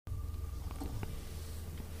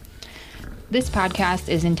This podcast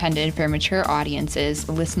is intended for mature audiences.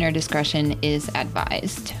 Listener discretion is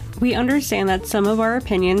advised. We understand that some of our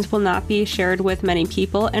opinions will not be shared with many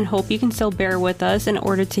people and hope you can still bear with us in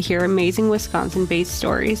order to hear amazing Wisconsin-based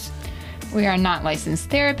stories. We are not licensed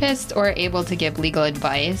therapists or able to give legal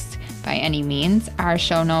advice by any means. Our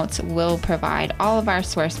show notes will provide all of our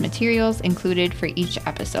source materials included for each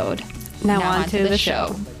episode. Now on to the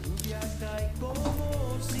show.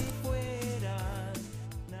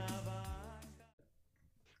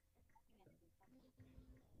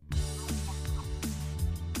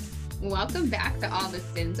 Welcome back to All the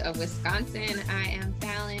Sins of Wisconsin. I am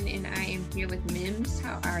Fallon and I am here with Mims.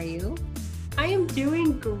 How are you? I am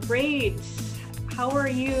doing great. How are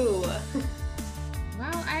you?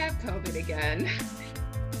 Well, I have COVID again.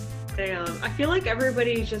 Damn, I feel like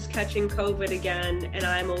everybody's just catching COVID again and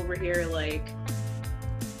I'm over here like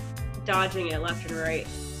dodging it left and right.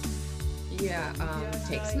 Yeah,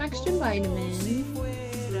 take some extra vitamins.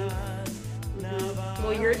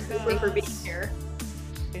 Well, you're super for being here.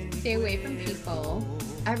 Stay away from people.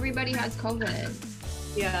 Everybody has COVID.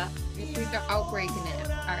 Yeah. There's an outbreak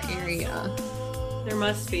in our area. There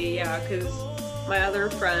must be, yeah, because my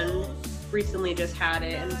other friend recently just had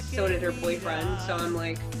it and so did her boyfriend. So I'm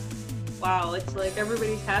like, wow, it's like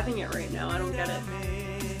everybody's having it right now. I don't get it.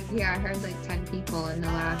 Yeah, I heard like 10 people in the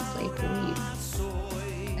last like week.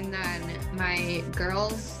 And then my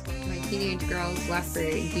teenage girls left for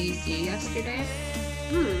DC yesterday.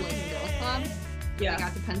 Boys and Girls Club. Yeah. They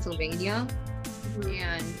got to Pennsylvania.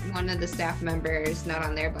 And one of the staff members, not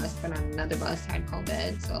on their bus, but on another bus, had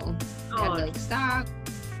COVID. So they had to like stop.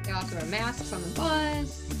 They also wear masks on the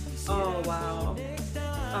bus. Oh, wow.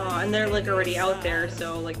 Oh, and they're like already out there,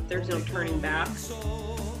 so like there's no turning back.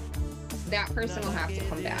 That person will have to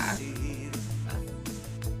come back.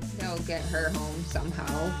 They'll get her home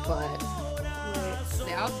somehow, but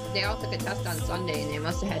they all took a test on Sunday, and they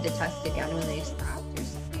must have had to test again when they stopped or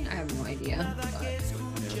something. I have no idea, but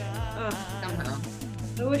somehow.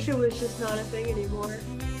 I wish it was just not a thing anymore.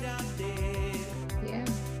 Yeah.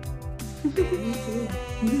 Me too.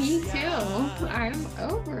 Me too. I'm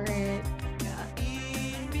over it. Yeah.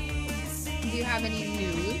 Do you have any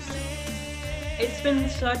news? It's been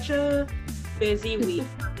such a busy week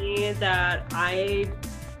for me that I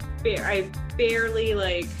barely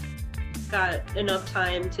like got enough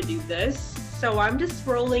time to do this. So I'm just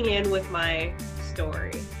rolling in with my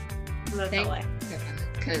story. And that's all I.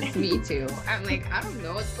 Because me too. I'm like, I don't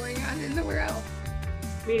know what's going on in the world.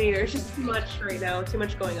 Me neither. It's just too much right now. Too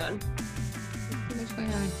much going on. Too much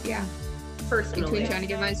going on. Yeah. Personally. Between trying to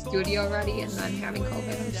get my studio ready and then having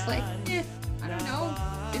COVID, I'm just like, I don't know.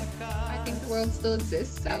 I think the world still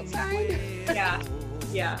exists outside.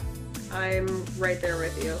 Yeah. I'm right there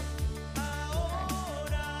with you.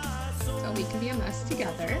 Okay. So we can be a mess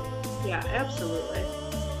together. Yeah, absolutely.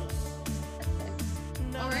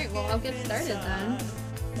 All right, well, I'll get started then.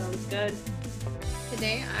 Sounds good.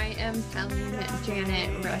 Today I am telling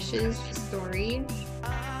Janet Rush's story.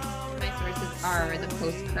 My sources are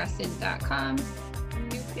thepostcrescent.com,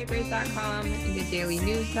 newspapers.com,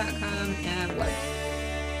 thedailynews.com, and website.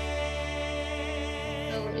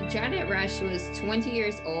 So Janet Rush was 20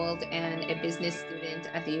 years old and a business student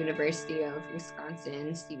at the University of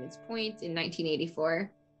Wisconsin-Stevens Point in 1984,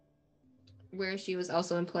 where she was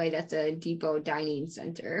also employed at the Depot Dining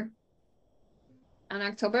Center. On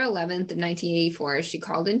October 11th, 1984, she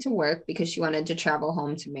called into work because she wanted to travel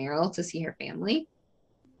home to Merrill to see her family.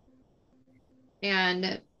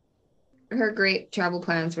 And her great travel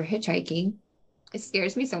plans were hitchhiking. It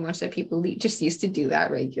scares me so much that people just used to do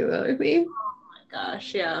that regularly. Oh my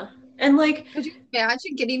gosh, yeah. And like, could you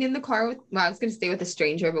imagine getting in the car with, well, I was going to stay with a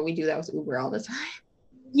stranger, but we do that with Uber all the time.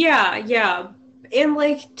 Yeah. And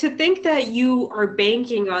like to think that you are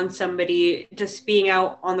banking on somebody just being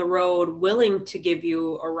out on the road willing to give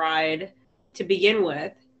you a ride to begin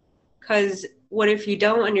with, because what if you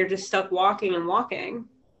don't and you're just stuck walking?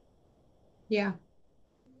 Yeah.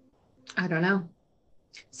 I don't know.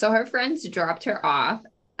 So her friends dropped her off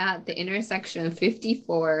at the intersection of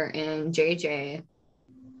 54 and JJ.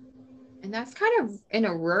 And that's kind of in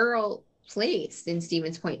a rural place in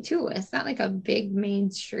Stevens Point too. It's not like a big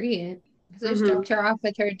main street. So they dropped her off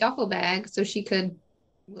with her duffel bag so she could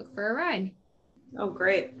look for a ride. Oh,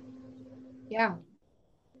 great. Yeah.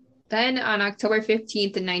 Then on October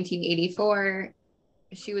 15th in 1984,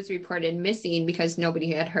 she was reported missing because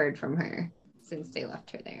nobody had heard from her since they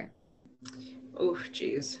left her there. Oh,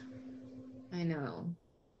 geez. I know.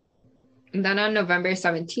 And then on November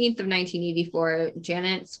 17th of 1984,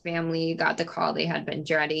 Janet's family got the call they had been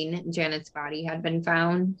dreading. Janet's body had been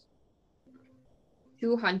found.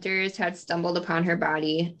 Two hunters had stumbled upon her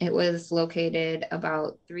body. It was located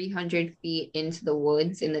about 300 feet into the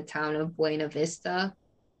woods in the town of Buena Vista,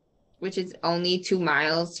 which is only 2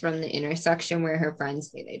 miles from the intersection where her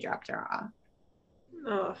friends say they dropped her off.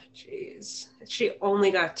 Oh, jeez. She only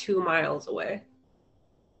got 2 miles away.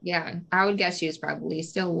 Yeah, I would guess she was probably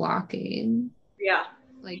still walking. Yeah.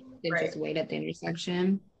 Like, they just wait at the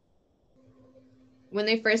intersection. When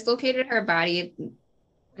they first located her body,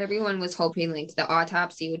 everyone was hoping like the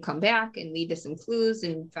autopsy would come back and lead to some clues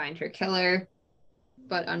and find her killer.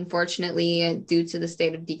 But unfortunately, due to the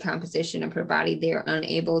state of decomposition of her body, they are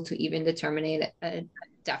unable to even determine a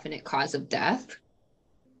definite cause of death.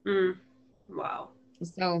 Wow.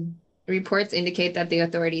 So reports indicate that the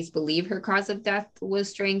authorities believe her cause of death was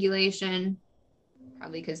strangulation,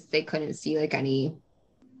 probably because they couldn't see like any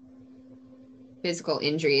physical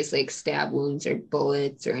injuries like stab wounds or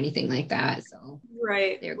bullets or anything like that. So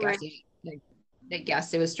they're guessing, they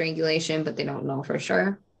guessed it was strangulation, but they don't know for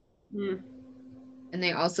sure. And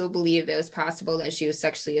they also believe it was possible that she was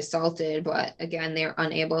sexually assaulted, but again, they're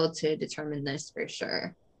unable to determine this for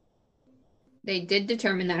sure. They did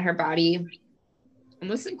determine that her body, and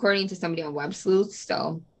this is according to somebody on Web Sleuth,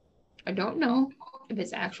 so I don't know if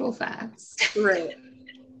it's actual facts. Right.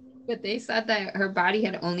 But they said that her body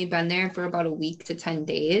had only been there for about a week to 10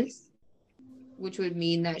 days, which would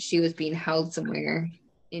mean that she was being held somewhere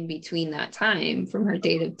in between that time from her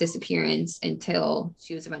date of disappearance until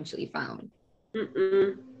she was eventually found.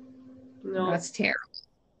 No. That's terrible.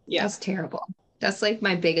 Yeah. That's terrible. That's like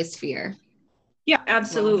my biggest fear. Yeah,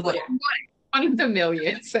 absolutely. One of the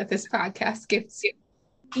millions that this podcast gives you.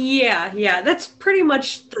 Yeah. That's pretty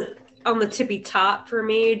much on the tippy top for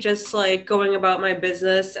me, just like going about my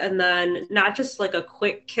business, and then not just like a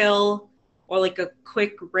quick kill or like a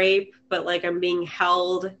quick rape, but like I'm being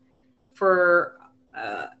held for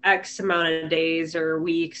X amount of days or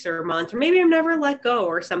weeks or months, or maybe I'm never let go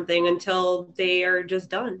or something until they are just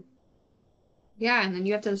done. Yeah, and then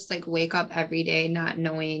you have to just like wake up every day not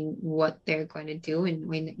knowing what they're going to do and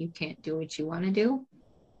knowing that you can't do what you want to do.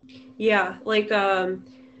 Yeah, like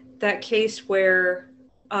that case where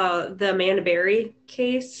the Amanda Berry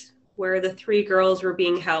case where the 3 girls were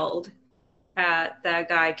being held at that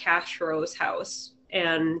guy Castro's house,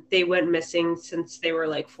 and they went missing since they were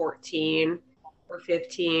like 14 or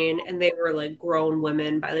 15, and they were like grown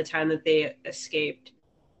women by the time that they escaped.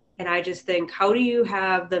 And I just think, how do you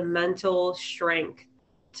have the mental strength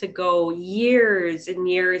to go years and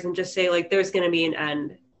years and just say like there's going to be an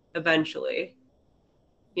end eventually,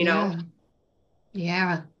 you know?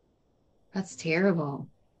 Yeah, that's terrible.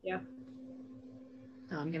 Yeah.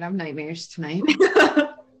 Oh, I'm gonna have nightmares tonight.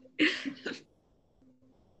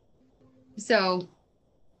 So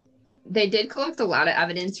they did collect a lot of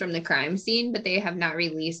evidence from the crime scene, but they have not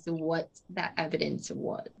released what that evidence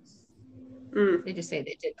was. They just say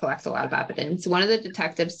they did collect a lot of evidence. One of the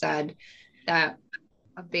detectives said that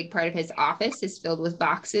a big part of his office is filled with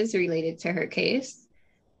boxes related to her case.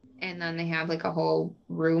 And then they have like a whole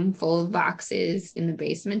room full of boxes in the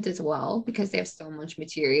basement as well, because they have so much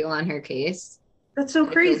material on her case. That's so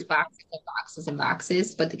crazy. Boxes and boxes and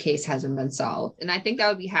boxes, but the case hasn't been solved. And I think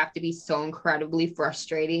that would have to be so incredibly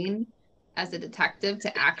frustrating as a detective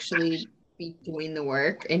to actually be doing the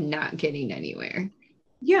work and not getting anywhere.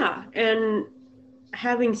 Yeah, and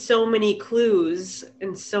having so many clues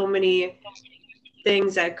and so many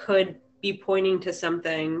things that could be pointing to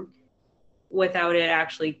something without it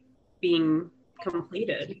actually being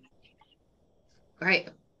completed. Right.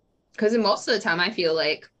 Because most of the time I feel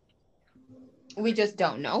like we just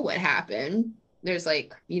don't know what happened. There's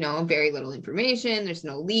like, very little information. There's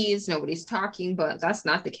no leads. Nobody's talking, but that's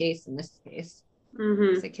not the case in this case.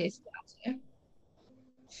 It's the case.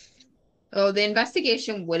 Oh, the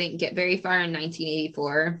investigation wouldn't get very far in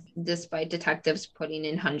 1984, despite detectives putting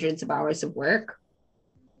in hundreds of hours of work.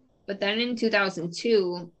 But then in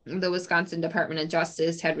 2002, the Wisconsin Department of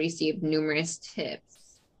Justice had received numerous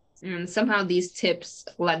tips. And somehow these tips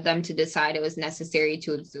led them to decide it was necessary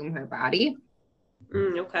to exhume her body.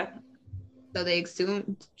 Okay. So they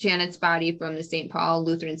exhumed Janet's body from the St. Paul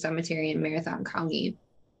Lutheran Cemetery in Marathon County.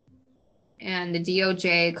 And the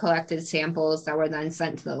DOJ collected samples that were then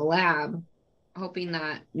sent to the lab, hoping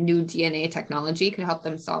that new DNA technology could help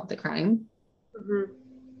them solve the crime.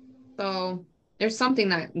 So there's something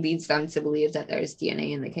that leads them to believe that there's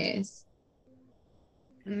DNA in the case.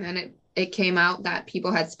 And then it came out that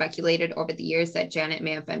people had speculated over the years that Janet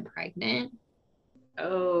may have been pregnant.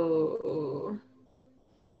 Oh.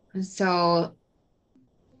 So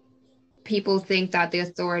people think that the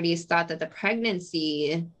authorities thought that the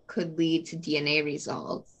pregnancy could lead to DNA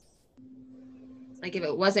results. Like if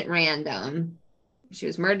it wasn't random, she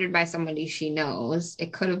was murdered by somebody she knows.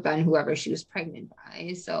 It could have been whoever she was pregnant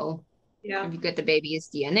by. So Yeah. if you get the baby's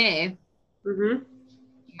DNA, Mm-hmm.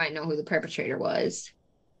 you might know who the perpetrator was.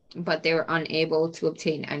 But they were unable to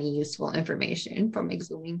obtain any useful information from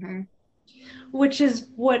exhuming her. Which is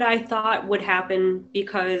what I thought would happen,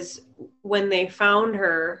 because when they found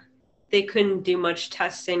her, they couldn't do much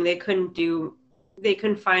testing. They couldn't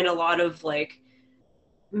find a lot of like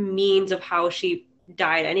means of how she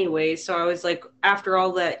died anyway. So I was like, after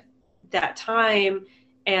all that time,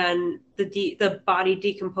 and the body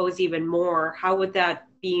decomposed even more, how would that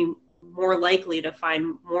be more likely to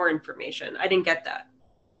find more information? I didn't get that.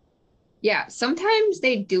 Yeah, sometimes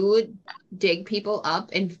they do dig people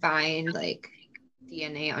up and find like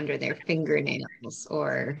DNA under their fingernails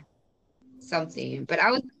or something. But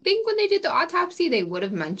I would think when they did the autopsy, they would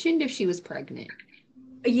have mentioned if she was pregnant.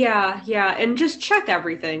 Yeah, and just check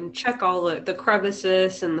everything. Check all the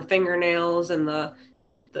crevices and the fingernails and the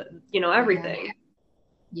everything.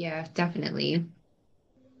 Yeah, definitely.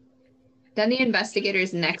 Then the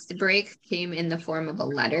investigators' next break came in the form of a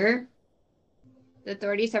letter. The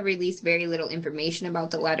authorities have released very little information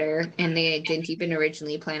about the letter, and they didn't even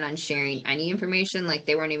originally plan on sharing any information. Like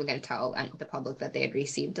they weren't even going to tell the public that they had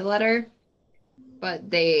received the letter.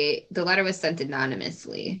 But the letter was sent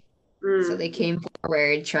anonymously. So they came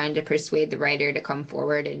forward trying to persuade the writer to come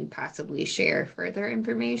forward and possibly share further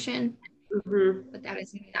information. Mm-hmm. But that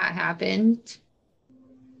has not happened.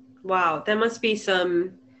 Wow, that must be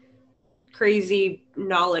some crazy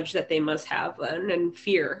knowledge that they must have, and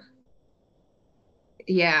fear.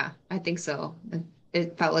 Yeah, I think so.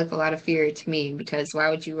 It felt like a lot of fear to me because why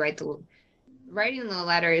would you writing the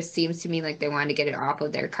letter seems to me like they want to get it off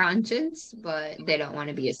of their conscience, but they don't want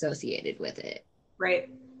to be associated with it. Right.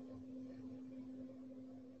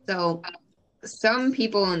 So some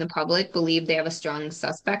people in the public believe they have a strong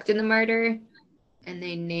suspect in the murder, and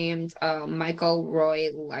they named Michael Roy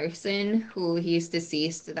Larson, who he's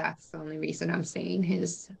deceased. That's the only reason I'm saying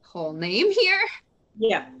his whole name here.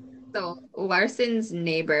 Yeah. So Larson's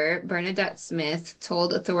neighbor, Bernadette Smith,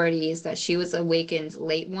 told authorities that she was awakened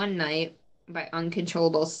late one night by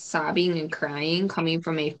uncontrollable sobbing and crying coming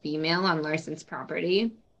from a female on Larson's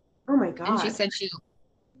property. Oh my And she God. said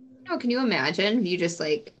can you imagine? You just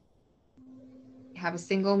like have a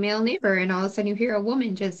single male neighbor and all of a sudden you hear a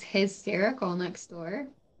woman just hysterical next door.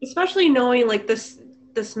 Especially knowing like this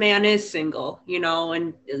man is single,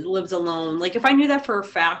 and lives alone. Like if I knew that for a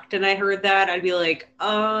fact and I heard that, I'd be like,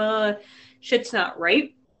 shit's not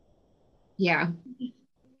right. Yeah.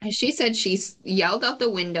 And she said she yelled out the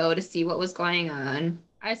window to see what was going on.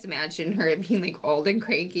 I just imagine her being like old and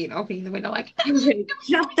cranky and opening the window like,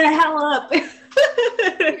 shut the hell up.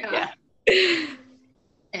 Yeah.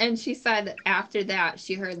 And she said that after that,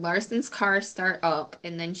 she heard Larson's car start up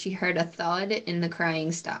and then she heard a thud and the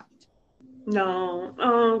crying stopped. No.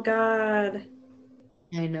 Oh, God.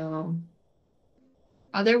 I know.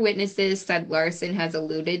 Other witnesses said Larson has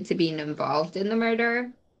alluded to being involved in the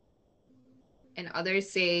murder. And others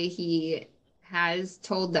say he has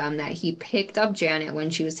told them that he picked up Janet when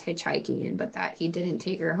she was hitchhiking, but that he didn't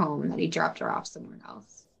take her home, that he dropped her off somewhere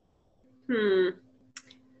else.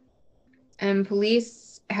 And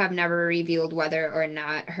police have never revealed whether or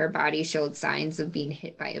not her body showed signs of being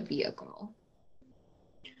hit by a vehicle.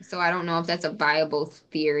 So I don't know if that's a viable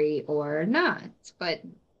theory or not. But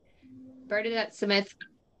Bernadette Smith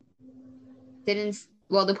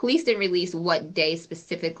the police didn't release what day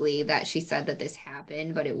specifically that she said that this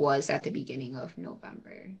happened, but it was at the beginning of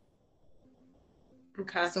November.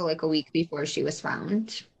 Okay. So like a week before she was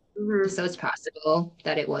found. Mm-hmm. So it's possible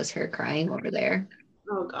that it was her crying over there.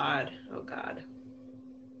 Oh, God. Oh, God.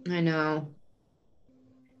 I know.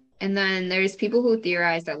 And then there's people who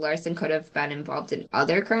theorize that Larson could have been involved in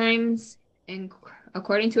other crimes. And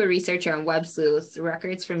according to a researcher on Web Sleuth,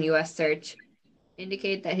 records from US Search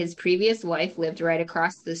indicate that his previous wife lived right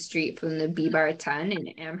across the street from the B-Bar 10 in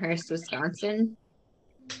Amherst, Wisconsin.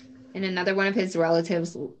 And another one of his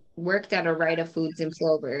relatives worked at a Rite Foods in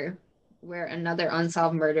Plover, where another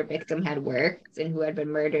unsolved murder victim had worked and who had been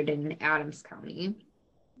murdered in Adams County.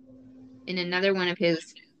 And another one of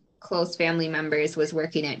his close family members was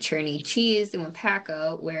working at Cherney Cheese in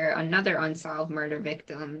Wapaka, where another unsolved murder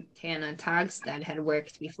victim, Tana Togstad, had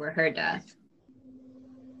worked before her death.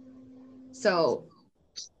 So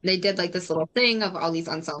they did like this little thing of all these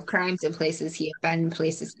unsolved crimes in places he had been,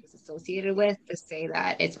 places he was associated with, to say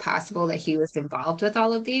that it's possible that he was involved with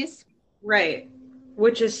all of these. Right.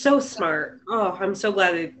 Which is so smart. Oh, I'm so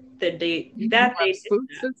glad that they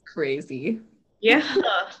That's crazy. Yeah.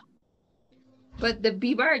 But the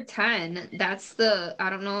B-Bar 10, that's I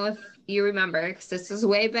don't know if you remember, because this was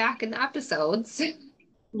way back in the episodes.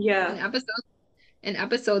 Yeah. In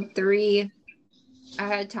episode 3, I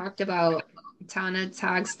had talked about Tana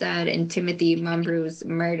Tagstead and Timothy Mumbrew's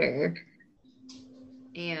murder.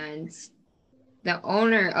 And the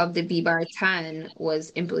owner of the B-Bar 10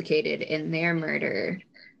 was implicated in their murder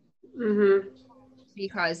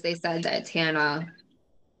because they said that Tana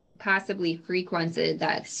possibly frequented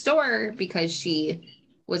that store because she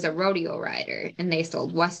was a rodeo rider and they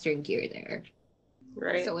sold Western gear there.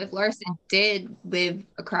 Right. So if Larson did live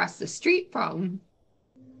across the street from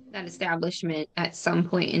that establishment at some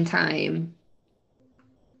point in time,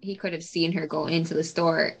 he could have seen her go into the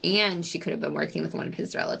store, and she could have been working with one of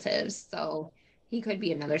his relatives. So he could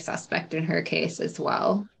be another suspect in her case as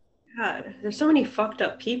well. God, there's so many fucked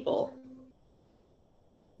up people.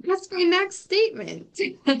 That's my next statement.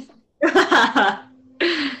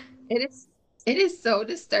 It is so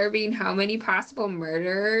disturbing how many possible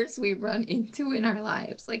murderers we run into in our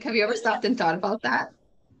lives. Like, have you ever stopped and thought about that?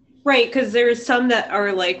 Right, because there's some that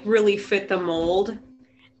are like really fit the mold,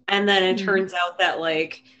 and then it turns out that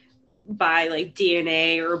like by like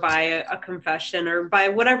DNA or by a confession or by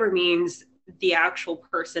whatever means the actual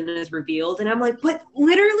person is revealed, and I'm like, but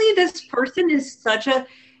literally this person is such a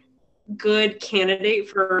good candidate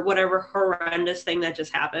for whatever horrendous thing that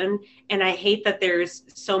just happened, and I hate that there's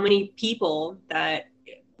so many people that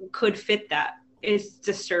could fit that. It's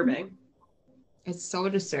disturbing. It's so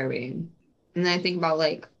disturbing. And I think about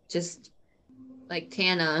like just like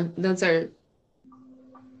Tana, those are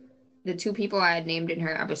the 2 people I had named in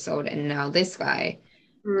her episode, and now this guy.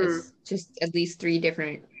 It's just at least 3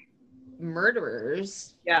 different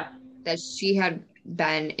murderers that she had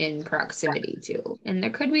been in proximity to, and there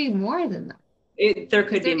could be more than that. There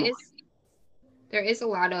could be more. There is a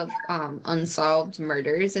lot of unsolved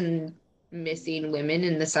murders and missing women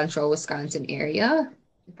in the central Wisconsin area.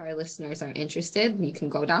 If our listeners are interested, you can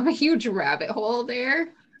go down a huge rabbit hole there.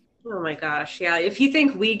 Oh my gosh, yeah. If you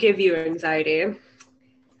think we give you anxiety,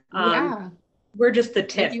 we're just the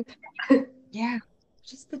tip. Yeah,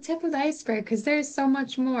 just the tip of the iceberg, because there's so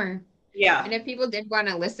much more. Yeah. And if people did want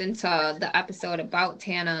to listen to the episode about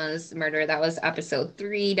Tana's murder, that was episode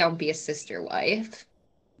 3, Don't Be a Sister Wife.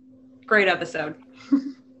 Great episode.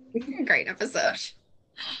 Great episode.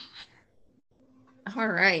 All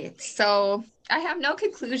right. So I have no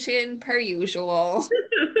conclusion per usual.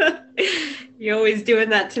 You're always doing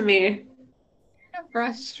that to me.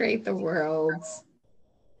 Frustrate the world.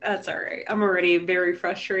 That's all right. I'm already very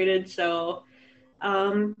frustrated, so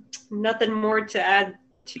nothing more to add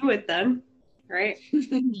to it then, right?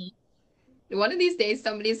 One of these days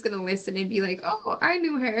somebody's going to listen and be like, oh, I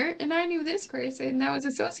knew her and I knew this person that was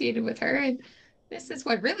associated with her, and this is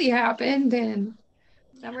what really happened. And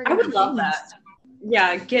I would love that.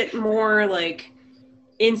 Yeah, get more like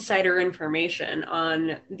insider information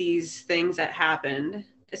on these things that happened,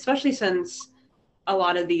 especially since a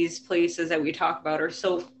lot of these places that we talk about are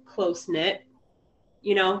so close knit,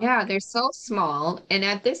 you know? Yeah, they're so small. And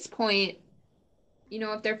at this point, you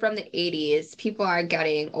know, if they're from the 80s, people are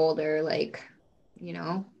getting older, like, you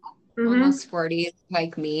know, almost 40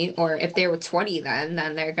 like me. Or if they were 20 then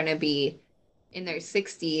they're going to be in their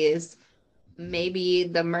 60s. Maybe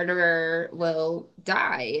the murderer will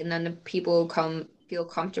die, and then the people feel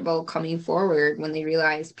comfortable coming forward when they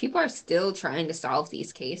realize people are still trying to solve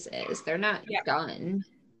these cases. They're not done.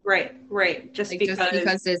 Right. Just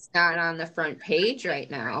because it's not on the front page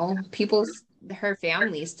right now, her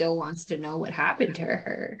family still wants to know what happened to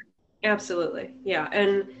her. Absolutely. Yeah.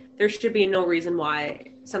 And there should be no reason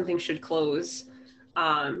why something should close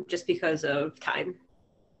just because of time.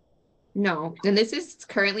 No. And this is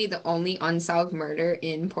currently the only unsolved murder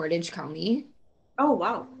in Portage County. Oh,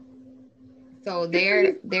 wow. So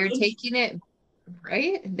they're taking it,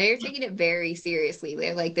 right? They're taking it very seriously.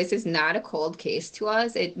 They're like, this is not a cold case to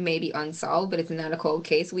us. It may be unsolved, but it's not a cold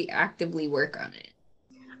case. We actively work on it.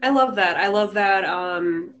 I love that.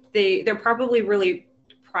 They're probably really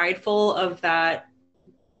prideful of that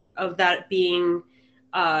being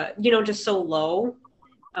just so low.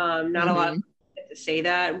 Not a lot of to say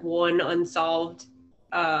that one unsolved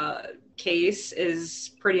case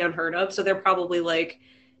is pretty unheard of. So they're probably like,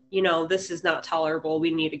 this is not tolerable.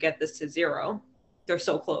 We need to get this to 0. They're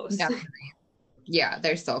so close. Definitely. Yeah,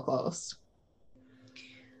 they're so close.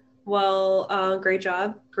 Well, great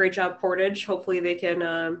job, Portage. Hopefully they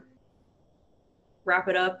can wrap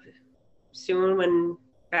it up soon when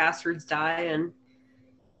bastards die and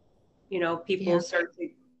people start to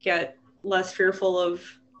get less fearful of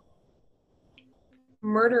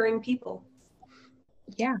murdering people.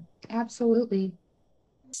 Yeah, absolutely.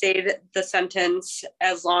 Stayed the sentence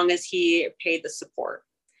as long as he paid the support.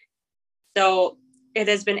 So it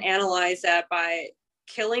has been analyzed that by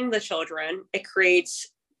killing the children, it creates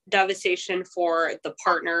devastation for the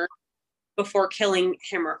partner before killing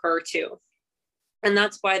him or her too. And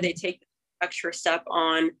that's why they take the extra step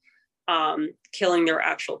on killing their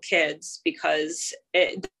actual kids, because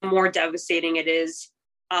the more devastating it is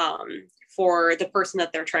for the person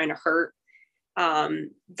that they're trying to hurt,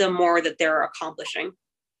 the more that they're accomplishing,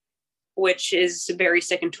 which is very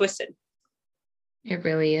sick and twisted. It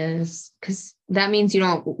really is, because that means you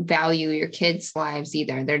don't value your kids' lives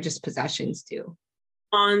either. They're just possessions too.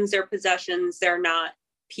 They're possessions. They're not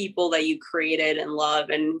people that you created and love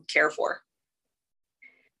and care for.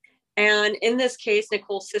 And in this case,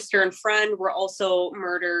 Nicole's sister and friend were also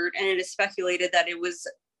murdered, and it is speculated that it was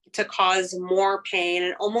to cause more pain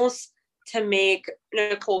and almost to make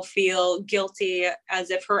Nicole feel guilty,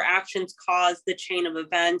 as if her actions caused the chain of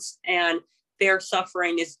events and their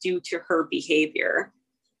suffering is due to her behavior.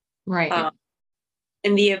 Right.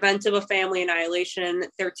 In the event of a family annihilation,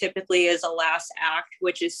 there typically is a last act,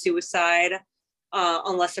 which is suicide,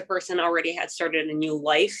 unless a person already had started a new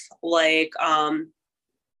life, like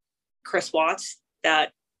Chris Watts,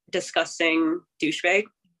 that disgusting douchebag.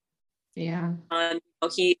 Yeah.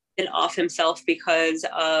 He didn't off himself because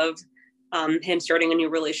of him starting a new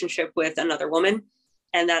relationship with another woman.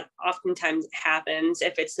 And that oftentimes happens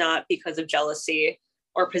if it's not because of jealousy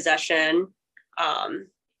or possession,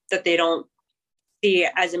 that they don't see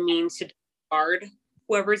it as a means to guard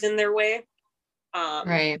whoever's in their way.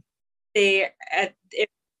 Right. In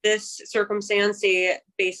this circumstance, they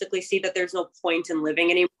basically see that there's no point in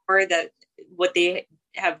living anymore, that what they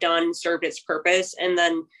have done served its purpose, and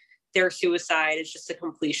then their suicide is just a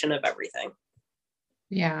completion of everything.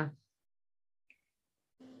 Yeah.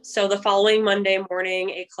 So the following Monday morning,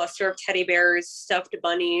 a cluster of teddy bears, stuffed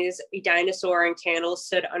bunnies, a dinosaur, and candles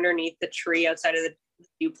stood underneath the tree outside of the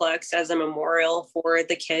duplex as a memorial for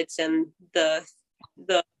the kids and the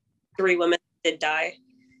three women that did die.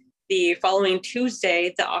 The following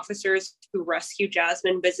Tuesday, the officers who rescued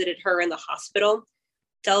Jasmine visited her in the hospital.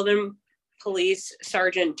 Delavan Police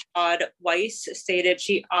Sergeant Todd Weiss stated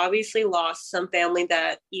she obviously lost some family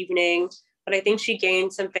that evening, but I think she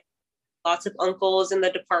gained some family, lots of uncles in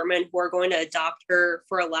the department who are going to adopt her,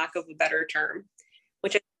 for a lack of a better term,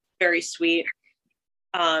 which is very sweet.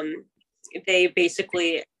 They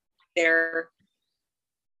basically, their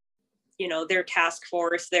task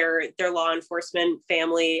force, their law enforcement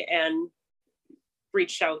family, and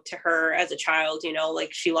reached out to her as a child,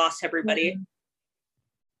 like she lost everybody.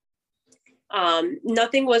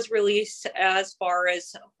 Nothing was released as far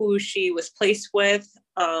as who she was placed with,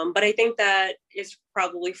 but I think that is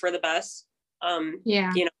probably for the best. I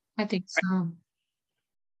think so.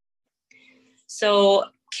 So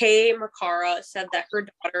Kay Makara said that her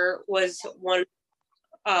daughter was one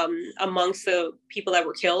amongst the people that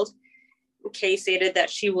were killed. Kay stated that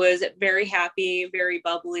she was very happy, very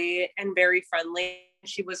bubbly, and very friendly.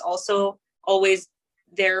 She was also always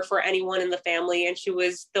there for anyone in the family, and she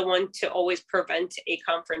was the one to always prevent a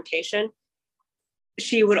confrontation.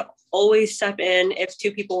 She would always step in if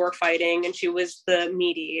two people were fighting, and she was the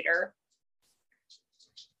mediator.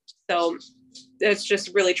 So it's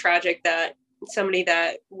just really tragic that somebody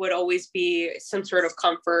that would always be some sort of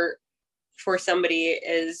comfort for somebody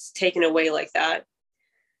is taken away like that.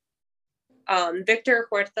 Victor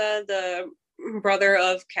Huerta, the brother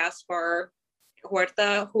of Caspar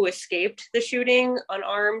Huerta, who escaped the shooting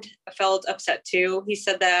unarmed, felt upset too. He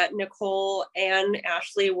said that Nicole and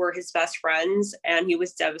Ashley were his best friends, and he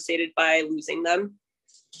was devastated by losing them.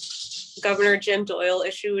 Governor Jim Doyle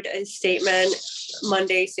issued a statement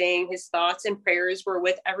Monday saying his thoughts and prayers were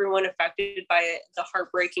with everyone affected by the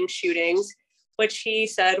heartbreaking shootings, which he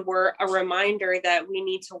said were a reminder that we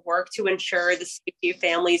need to work to ensure the safety of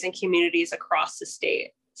families and communities across the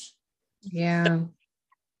state. Yeah.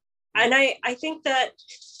 And I think that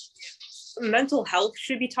mental health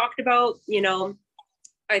should be talked about.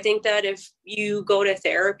 I think that if you go to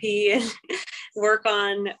therapy and work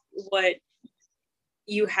on what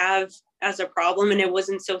you have as a problem and it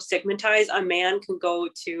wasn't so stigmatized, a man can go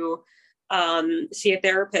to see a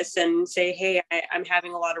therapist and say, hey, I'm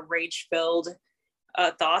having a lot of rage-filled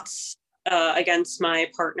thoughts against my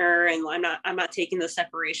partner, and I'm not taking the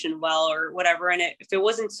separation well, or whatever. And if it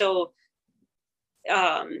wasn't so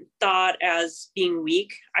thought as being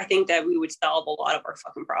weak, I think that we would solve a lot of our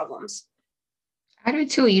fucking problems. I do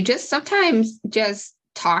too. You just sometimes just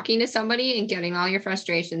talking to somebody and getting all your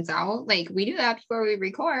frustrations out. Like we do that before we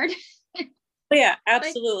record. Yeah,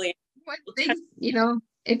 absolutely.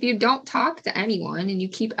 If you don't talk to anyone and you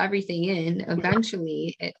keep everything in,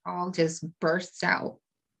 eventually it all just bursts out.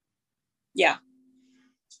 Yeah.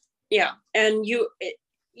 Yeah. And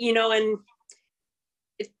and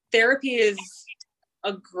therapy is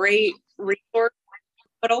a great resource,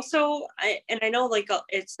 but also I know like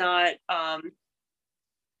it's not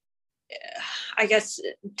I guess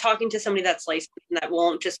talking to somebody that's licensed and that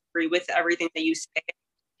won't just agree with everything that you say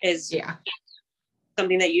is Yeah.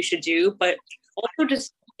 something that you should do, but also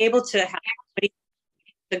just able to have somebody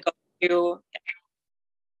to go to,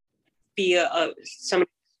 be somebody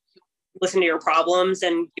listen to your problems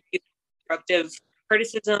and give you constructive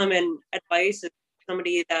criticism and advice is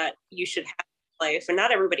somebody that you should have in life, and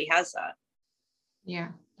not everybody has that. Yeah,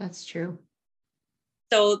 that's true.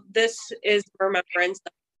 So this is remembrance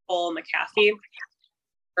of Nicole McAfee,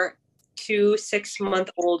 her 2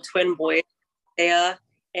 6-month-old twin boys, Thea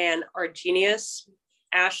and Argenius,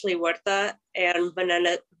 Ashley Huerta, and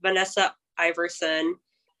Vanessa Iverson.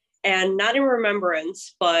 And not in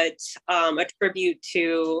remembrance, but a tribute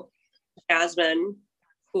to Jasmine,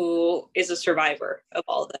 who is a survivor of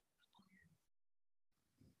all this.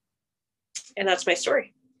 And that's my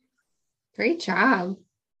story. Great job.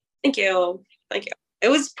 Thank you. Thank you. It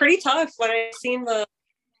was pretty tough when I seen the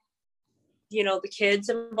kids'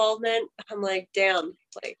 involvement. I'm like, damn,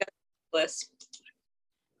 like that's bliss.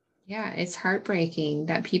 Yeah, it's heartbreaking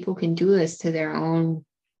that people can do this to their own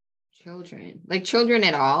children, like children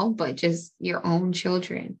at all, but just your own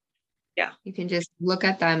children. Yeah. You can just look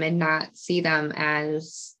at them and not see them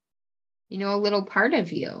as, a little part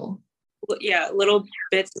of you. Yeah, little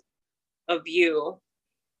bits of you.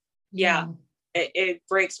 Yeah. It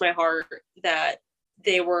breaks my heart that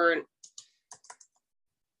they were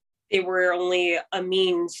only a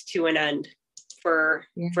means to an end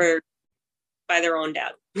by their own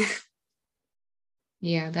dad.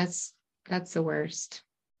 Yeah, that's the worst.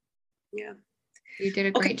 Yeah. You did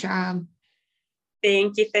a great job.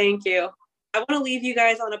 Thank you. I want to leave you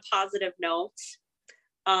guys on a positive note.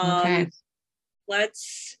 Okay.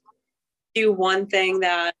 Let's do one thing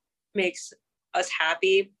that makes us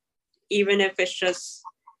happy, even if it's just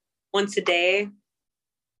once a day.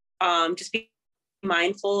 Just be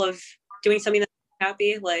mindful of doing something that's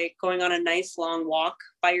happy, like going on a nice long walk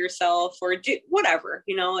by yourself or do whatever,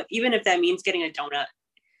 even if that means getting a donut.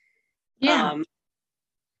 Yeah.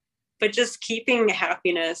 But just keeping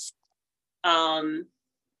happiness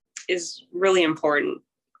is really important.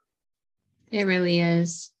 It really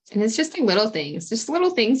is. And it's just like little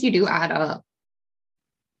things you do add up.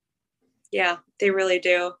 Yeah, they really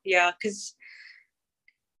do. Yeah, because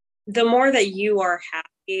the more that you are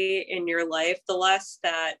happy in your life, the less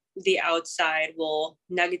that the outside will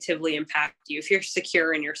negatively impact you if you're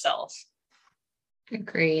secure in yourself.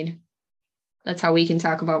 Agreed. That's how we can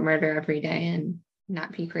talk about murder every day and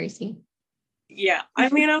not be crazy. Yeah, I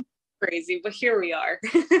mean, I'm crazy, but here we are.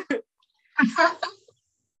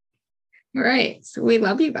 Right. So we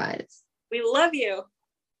love you guys. We love you.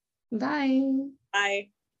 Bye. Bye.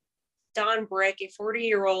 Don Brick, a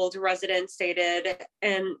 40-year-old resident, stated,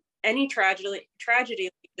 and any tragedy like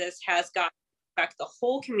this has got to affect the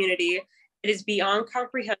whole community. It is beyond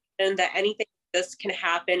comprehension that anything like this can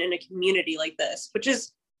happen in a community like this, which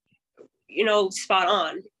is, spot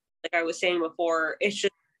on. Like I was saying before, it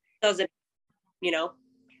just doesn't,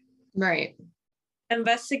 Right.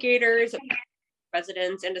 Investigators,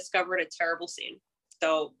 residents, and discovered a terrible scene.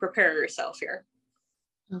 So prepare yourself here.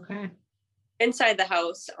 Okay. Inside the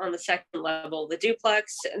house on the second level, the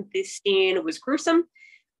duplex, the scene was gruesome.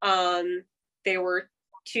 There were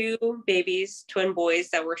 2 babies, twin boys,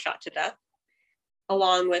 that were shot to death,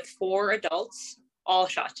 along with 4 adults, all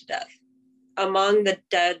shot to death. Among the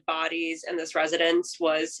dead bodies in this residence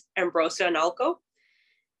was Ambrosio Analco,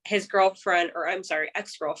 his ex-girlfriend,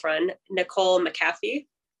 Nicole McAfee,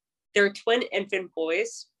 their twin infant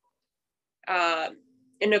boys, and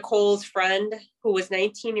Nicole's friend, who was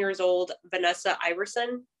 19 years old, Vanessa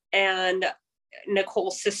Iverson, and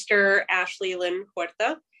Nicole's sister, Ashley Lynn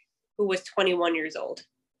Huerta, who was 21 years old.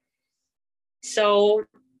 So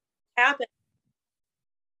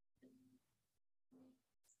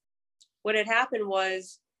what had happened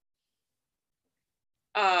was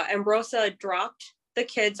Ambrosa dropped the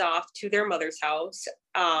kids off to their mother's house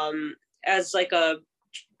as like a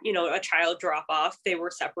child drop off. They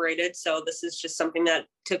were separated, so this is just something that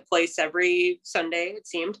took place every Sunday, it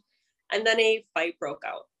seemed. And then a fight broke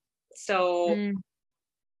out. So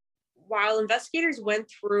while investigators went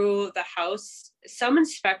through the house, some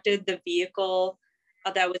inspected the vehicle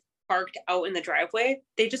that was parked out in the driveway.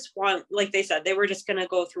 They just like they said, they were just going to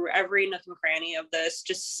go through every nook and cranny of this,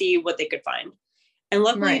 just see what they could find. And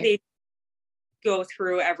luckily they go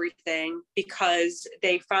through everything, because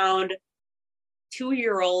they found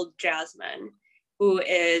 2-year-old Jasmine, who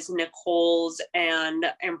is Nicole's and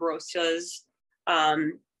Ambrosia's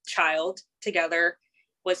child together,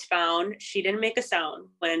 was found. She didn't make a sound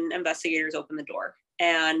when investigators opened the door,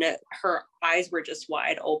 and her eyes were just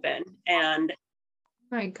wide open, and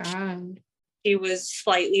My God. she was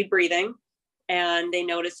slightly breathing, and they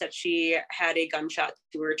noticed that she had a gunshot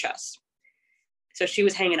to her chest. So she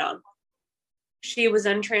was hanging on. She was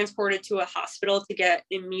then transported to a hospital to get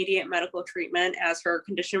immediate medical treatment as her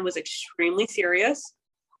condition was extremely serious.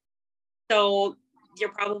 So you're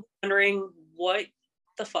probably wondering what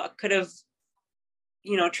the fuck could have,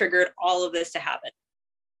 triggered all of this to happen.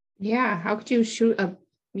 Yeah. How could you shoot up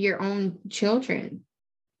your own children?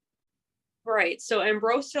 Right. So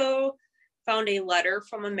Ambrosio found a letter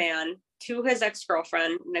from a man to his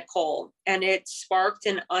ex-girlfriend, Nicole, and it sparked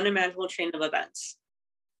an unimaginable chain of events.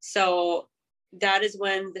 So that is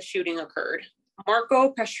when the shooting occurred.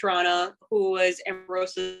 Marco Pastrana, who was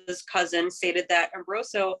Ambrosio's cousin, stated that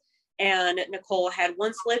Ambrosio and Nicole had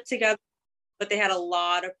once lived together, but they had a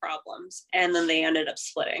lot of problems, and then they ended up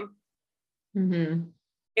splitting. Mm-hmm.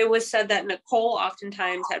 It was said that Nicole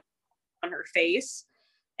oftentimes had on her face,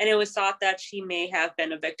 and it was thought that she may have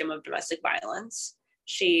been a victim of domestic violence.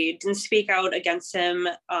 She didn't speak out against him,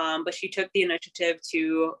 but she took the initiative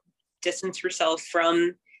to distance herself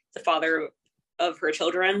from the father of her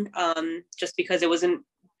children, just because it wasn't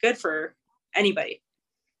good for anybody.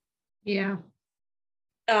 Yeah.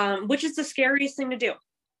 Which is the scariest thing to do.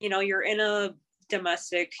 You're in a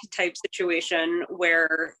domestic type situation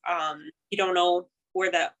where you don't know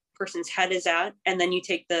where that person's head is at, and then you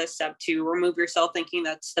take the step to remove yourself thinking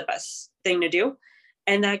that's the best thing to do,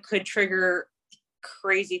 and that could trigger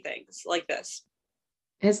crazy things like this.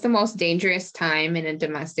 It's the most dangerous time in a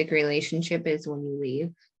domestic relationship is when you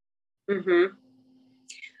leave. Mm-hmm.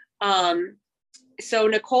 So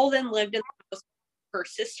Nicole then lived in the house with her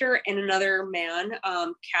sister and another man,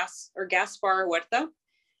 Gaspar Huerta.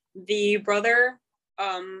 The brother,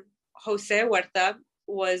 Jose Huerta,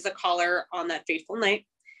 was a caller on that fateful night.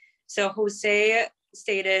 So Jose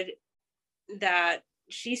stated that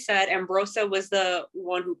she said Ambrosia was the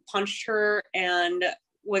one who punched her and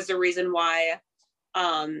was the reason why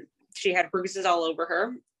she had bruises all over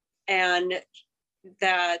her, and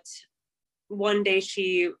that one day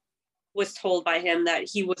she was told by him that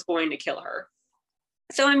he was going to kill her.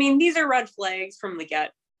 So, these are red flags from the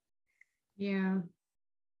get. Yeah.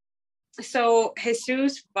 So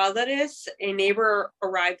Jesus Valdez, a neighbor,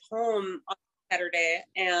 arrived home on Saturday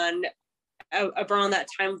and around that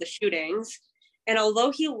time of the shootings. And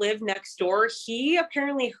although he lived next door, he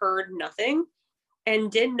apparently heard nothing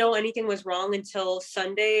and didn't know anything was wrong until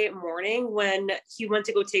Sunday morning when he went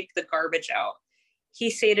to go take the garbage out. He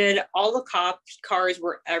stated all the cars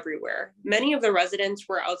were everywhere. Many of the residents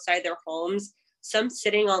were outside their homes, some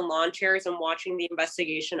sitting on lawn chairs and watching the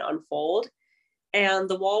investigation unfold. And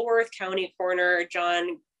the Walworth County coroner,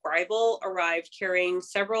 John Greibel, arrived carrying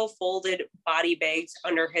several folded body bags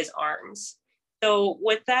under his arms. So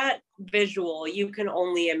with that visual, you can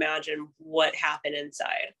only imagine what happened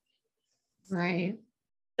inside. Right.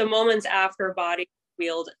 The moments after body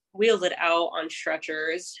wheeled out on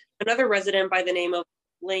stretchers, another resident by the name of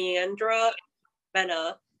Leandra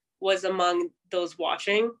Mena was among those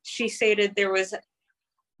watching. She stated there was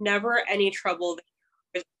never any trouble.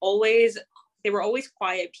 They were always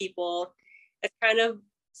quiet people. It's kind of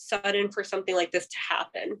sudden for something like this to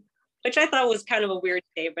happen, which I thought was kind of a weird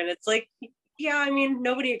statement. It's like, yeah,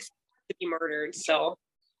 nobody expects to be murdered, so.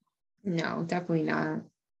 No, definitely not.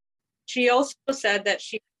 She also said that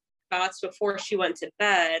she had thoughts before she went to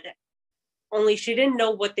bed, only she didn't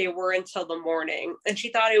know what they were until the morning. And she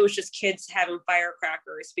thought it was just kids having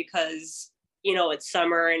firecrackers because, it's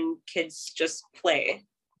summer and kids just play.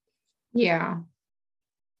 Yeah.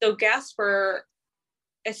 So Gaspar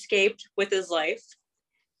escaped with his life.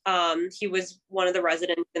 He was one of the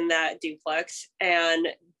residents in that duplex, and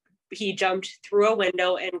he jumped through a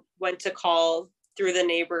window and went to call through the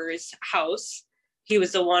neighbor's house. He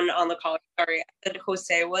was the one on the call. Sorry, I said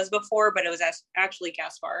Jose was before, but it was actually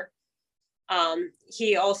Gaspar.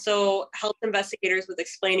 He also helped investigators with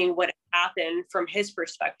explaining what happened from his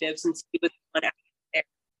perspective, since he was the one there.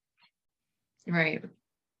 Right.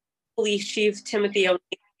 Police Chief Timothy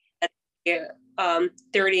O'Neill,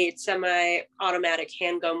 38 semi-automatic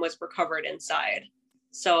handgun was recovered inside.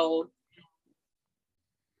 So,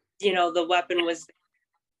 the weapon was,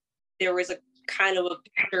 there was a kind of a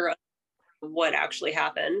picture of what actually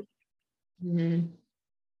happened. Mm-hmm.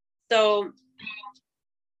 So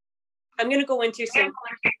I'm going to go into some,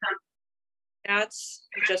 that's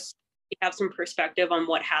just to have some perspective on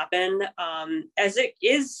what happened, as it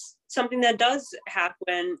is something that does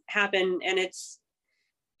happen, and it's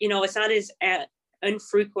it's not as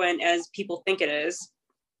infrequent as people think it is.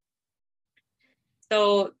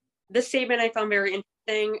 So this statement I found very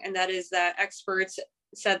interesting, and that is that experts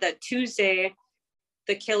said that Tuesday,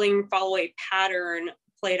 the killing followed a pattern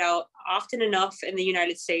played out often enough in the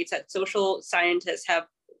United States that social scientists have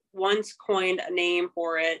once coined a name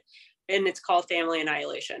for it, and it's called family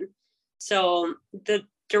annihilation. So the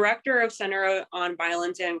director of Center on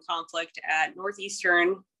Violence and Conflict at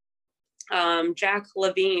Northeastern, Jack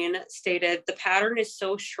Levine, stated, the pattern is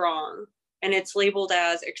so strong and it's labeled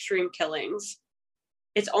as extreme killings.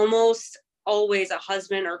 It's almost always a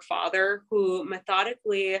husband or father who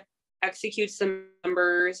methodically executes the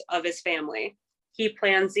members of his family. He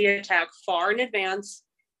plans the attack far in advance.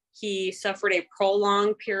 He suffered a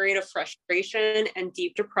prolonged period of frustration and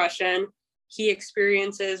deep depression. He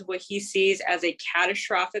experiences what he sees as a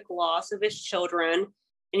catastrophic loss of his children,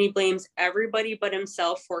 and he blames everybody but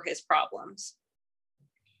himself for his problems.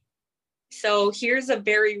 So here's a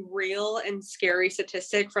very real and scary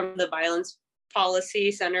statistic from the Violence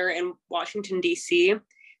Policy Center in Washington, D.C.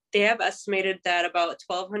 They have estimated that about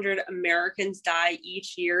 1,200 Americans die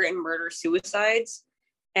each year in murder-suicides.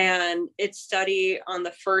 And its study on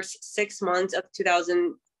the first 6 months of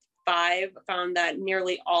 2005 found that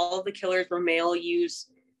nearly all of the killers were male who use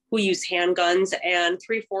handguns, and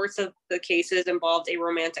 3/4 of the cases involved a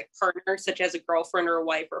romantic partner, such as a girlfriend or a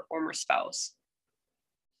wife or former spouse.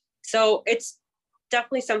 So it's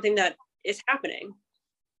definitely something that is happening.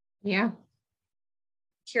 Yeah.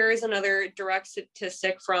 Here is another direct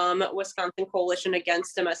statistic from Wisconsin Coalition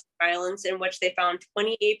Against Domestic Violence, in which they found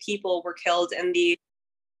 28 people were killed in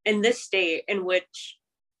this state, in which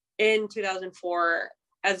in 2004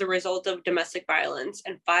 as a result of domestic violence,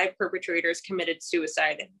 and 5 perpetrators committed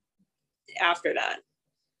suicide after that.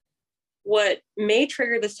 What may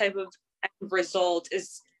trigger this type of result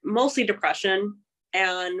is mostly depression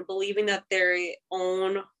and believing that they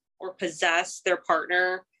own or possess their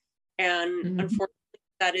partner. And unfortunately,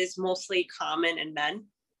 that is mostly common in men.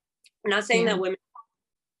 I'm not saying that women,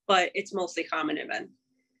 but it's mostly common in men.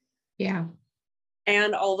 Yeah.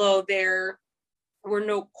 And although there were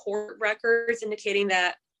no court records indicating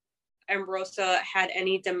that Ambrosa had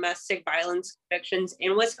any domestic violence convictions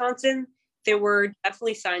in Wisconsin, there were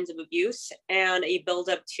definitely signs of abuse and a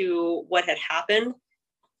buildup to what had happened.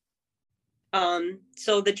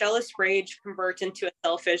 So the jealous rage converts into a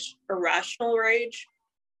selfish, irrational rage,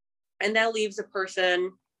 and that leaves a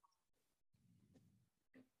person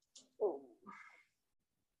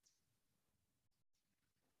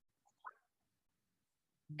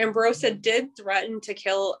Ambrosa did threaten to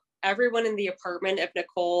kill everyone in the apartment if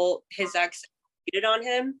Nicole, his ex, cheated on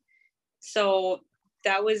him. So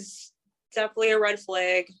that was definitely a red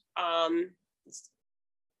flag. And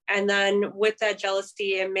then with that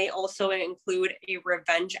jealousy, it may also include a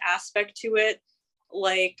revenge aspect to it,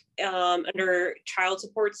 like under child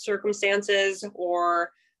support circumstances,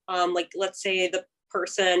 or like, let's say the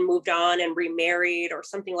person moved on and remarried or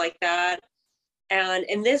something like that. And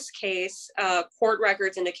in this case, court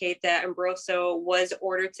records indicate that Ambroso was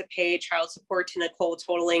ordered to pay child support to Nicole,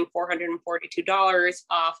 totaling $442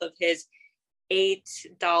 off of his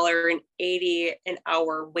 $8.80 an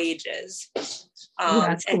hour wages.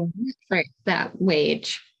 That's cool. Right, that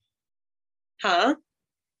wage. Huh?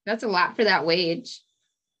 That's a lot for that wage.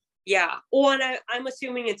 Yeah. Well, and I'm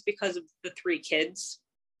assuming it's because of the 3 kids.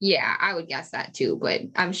 Yeah, I would guess that too, but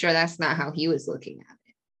I'm sure that's not how he was looking at it.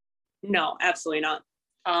 No, absolutely not.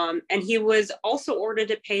 And he was also ordered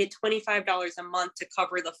to pay $25 a month to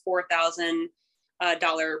cover the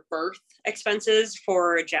 $4,000 birth expenses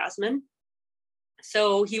for Jasmine.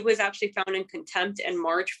 So he was actually found in contempt in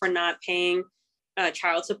March for not paying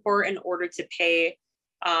child support in order to pay,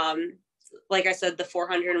 like I said, the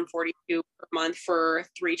 $442 per month for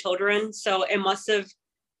 3 children. So it must have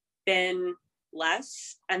been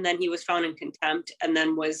less. And then he was found in contempt and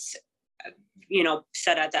then was,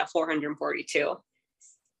 set at that $442.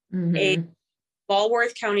 A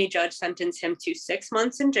Walworth County judge sentenced him to 6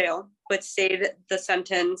 months in jail, but stayed the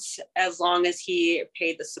sentence as long as he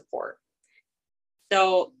paid the support.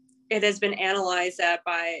 So it has been analyzed that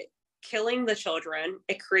by killing the children,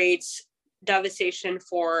 it creates devastation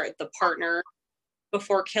for the partner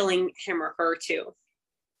before killing him or her too.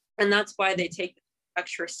 And that's why they take the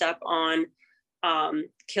extra step on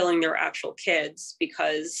killing their actual kids,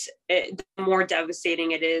 because the more devastating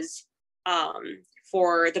it is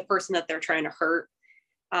for the person that they're trying to hurt,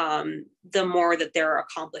 the more that they're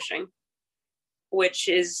accomplishing, which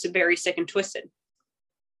is very sick and twisted.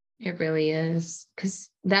 It really is, because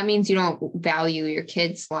that means you don't value your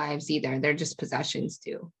kids' lives either. They're just possessions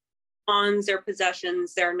too. Their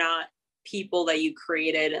possessions, they're not people that you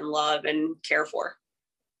created and love and care for.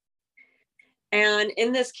 And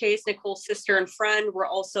in this case, Nicole's sister and friend were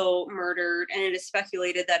also murdered, and it is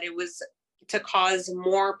speculated that it was to cause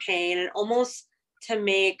more pain and almost to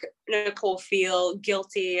make Nicole feel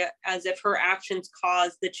guilty, as if her actions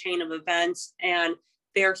caused the chain of events and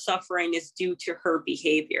their suffering is due to her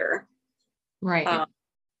behavior. Right.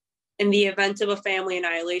 In the event of a family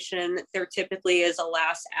annihilation, there typically is a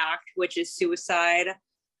last act, which is suicide,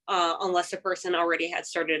 unless a person already had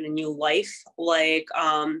started a new life, like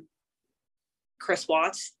Chris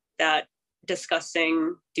Watts, that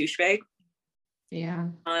disgusting douchebag. Yeah.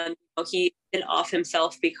 He didn't off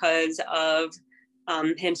himself because of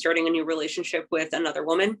him starting a new relationship with another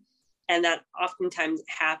woman. And that oftentimes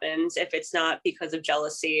happens if it's not because of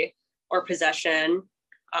jealousy or possession,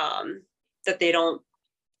 that they don't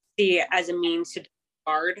see it as a means to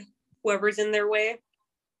guard whoever's in their way.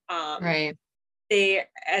 Right. In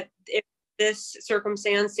this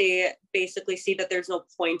circumstance, they basically see that there's no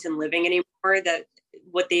point in living anymore, that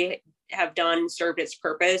what they have done served its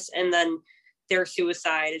purpose, and then their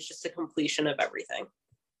suicide is just a completion of everything.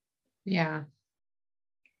 Yeah.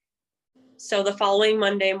 So the following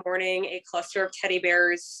Monday morning, a cluster of teddy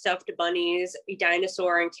bears, stuffed bunnies, a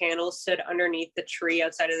dinosaur, and candles stood underneath the tree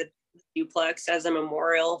outside of the duplex as a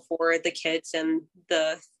memorial for the kids and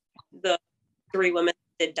the 3 women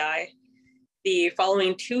that did die. The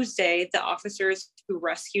following Tuesday, the officers who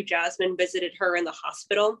rescued Jasmine visited her in the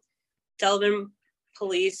hospital. Delavan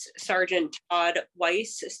Police Sergeant Todd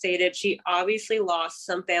Weiss stated she obviously lost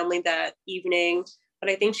some family that evening, but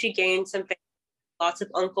I think she gained some family. Lots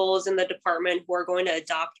of uncles in the department who are going to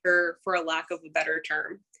adopt her, for a lack of a better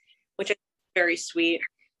term, which is very sweet.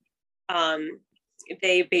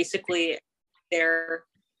 They basically, their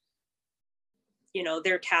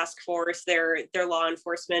task force, their law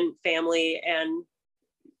enforcement family, and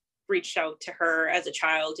reached out to her as a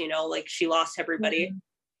child, like she lost everybody.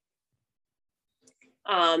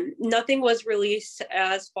 Mm-hmm. Nothing was released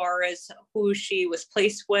as far as who she was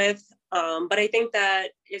placed with, but I think that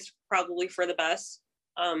is probably for the best.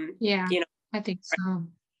 I think so.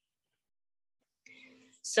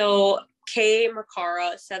 So Kay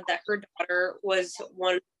Makara said that her daughter was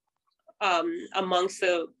one amongst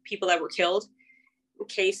the people that were killed.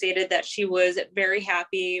 Kay stated that she was very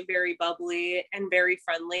happy, very bubbly, and very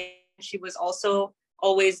friendly. She was also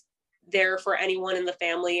always there for anyone in the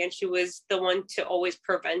family, and she was the one to always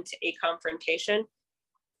prevent a confrontation.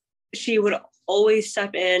 She would always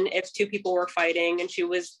step in if 2 people were fighting, and she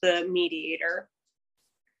was the mediator.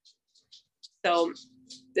 So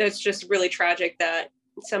it's just really tragic that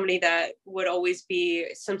somebody that would always be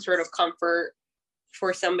some sort of comfort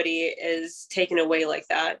for somebody is taken away like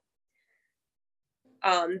that.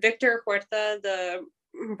 Victor Huerta, the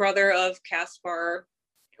brother of Caspar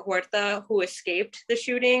Huerta, who escaped the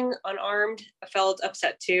shooting unarmed, felt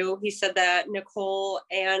upset too. He said that Nicole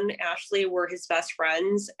and Ashley were his best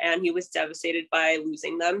friends, and he was devastated by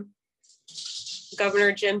losing them.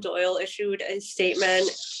 Governor Jim Doyle issued a statement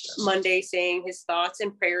Monday saying his thoughts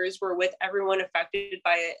and prayers were with everyone affected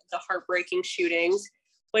by the heartbreaking shootings,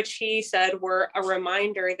 which he said were a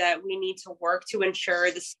reminder that we need to work to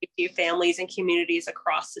ensure the safety of families and communities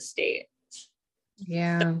across the state.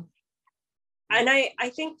 Yeah. And I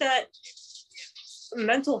think that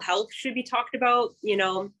mental health should be talked about.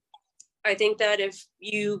 I think that if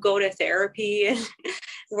you go to therapy and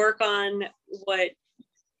work on what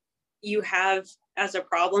you have as a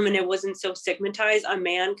problem and it wasn't so stigmatized, a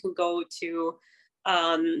man can go to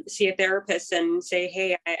see a therapist and say,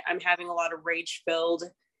 hey, I'm having a lot of rage-filled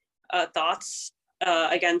thoughts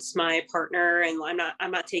against my partner, and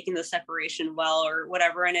I'm not taking the separation well, or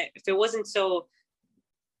whatever. And if it wasn't so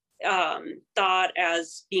thought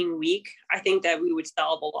as being weak, I think that we would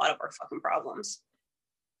solve a lot of our fucking problems.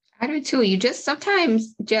 I do too. You just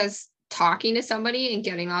sometimes just talking to somebody and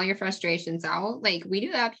getting all your frustrations out. Like we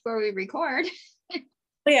do that before we record.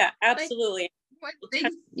 Yeah, absolutely. Like,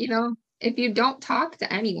 if you don't talk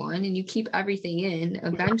to anyone and you keep everything in,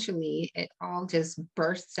 eventually it all just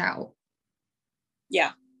bursts out.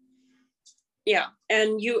 Yeah. Yeah.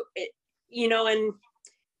 And and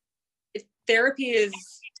therapy is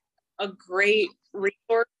a great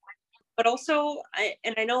resource, but also I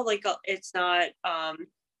know it's not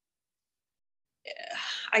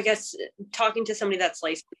I guess talking to somebody that's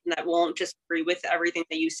licensed and that won't just agree with everything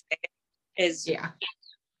that you say is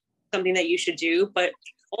something that you should do, but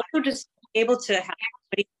also just be able to have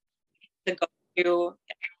somebody to go to,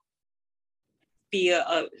 be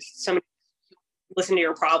somebody listen to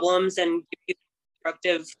your problems and give you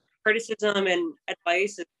constructive criticism and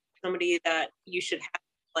advice is somebody that you should have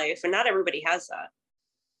in life, and not everybody has that.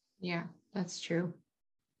 Yeah, that's true.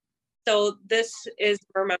 So this is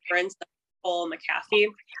remembrance of Nicole McAfee,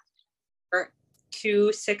 her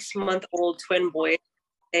 2 6-month-old twin boys,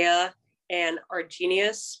 Thea and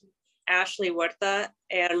Argenius, Ashley Huerta,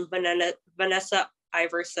 and Vanessa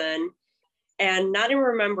Iverson. And not in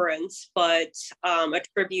remembrance, but a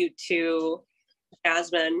tribute to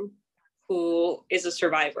Jasmine, who is a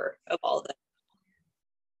survivor of all of this.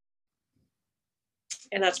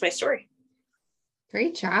 And that's my story.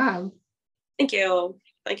 Great job. Thank you.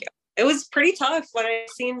 Thank you. It was pretty tough when I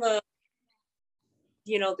seen the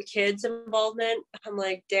kids' involvement. I'm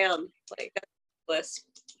like, damn, like that's bliss.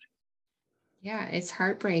 Yeah, it's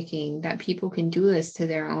heartbreaking that people can do this to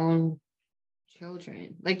their own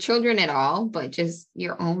children, like children at all, but just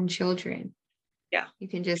your own children. Yeah. You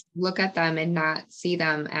can just look at them and not see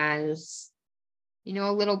them as, a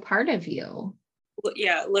little part of you.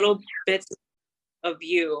 Yeah, little bits of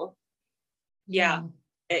you. Yeah.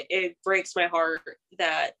 It breaks my heart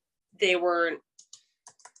that they were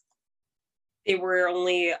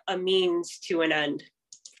only a means to an end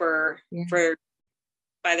for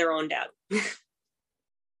by their own dad.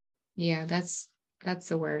 Yeah, that's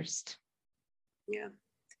the worst. Yeah.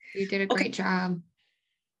 You did a great job.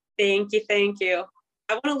 Thank you.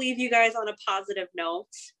 I want to leave you guys on a positive note.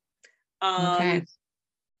 Okay.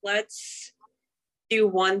 Let's do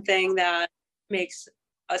one thing that makes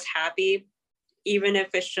us happy, even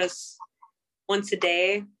if it's just once a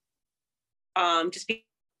day. Just be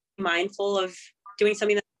mindful of doing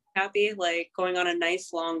something that's happy, like going on a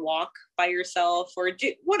nice long walk by yourself or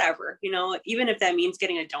do whatever, even if that means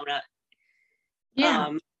getting a donut.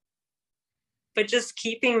 Yeah. But just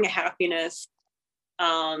keeping happiness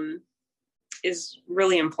is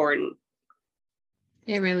really important.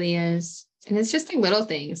 It really is. And it's just little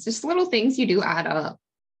things you do add up.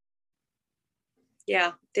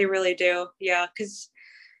 Yeah, they really do. Yeah, because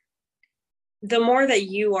the more that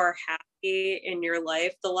you are happy in your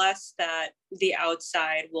life, the less that the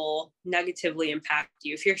outside will negatively impact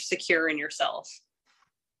you if you're secure in yourself.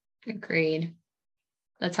 Agreed.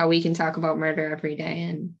 That's how we can talk about murder every day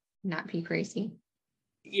and not be crazy.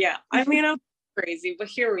 Yeah, I mean, I'm crazy, but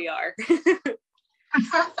here we are.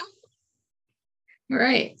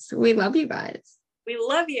 Right. So we love you guys. We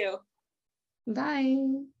love you. Bye.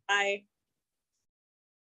 Bye.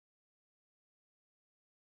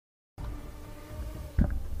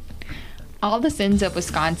 All the Sins of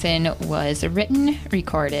Wisconsin was written,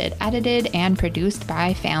 recorded, edited, and produced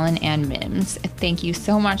by Fallon and Mims. Thank you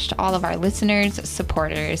so much to all of our listeners,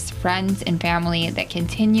 supporters, friends, and family that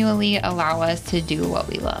continually allow us to do what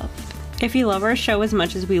we love. If you love our show as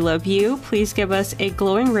much as we love you, please give us a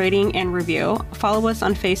glowing rating and review. Follow us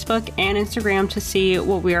on Facebook and Instagram to see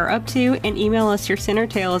what we are up to, and email us your sin or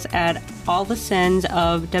tales at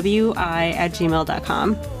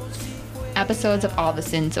allthesinsofwi@gmail.com. Episodes of All the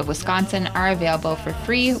Sins of Wisconsin are available for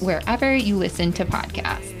free wherever you listen to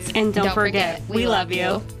podcasts. And don't forget, we love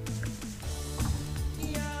you.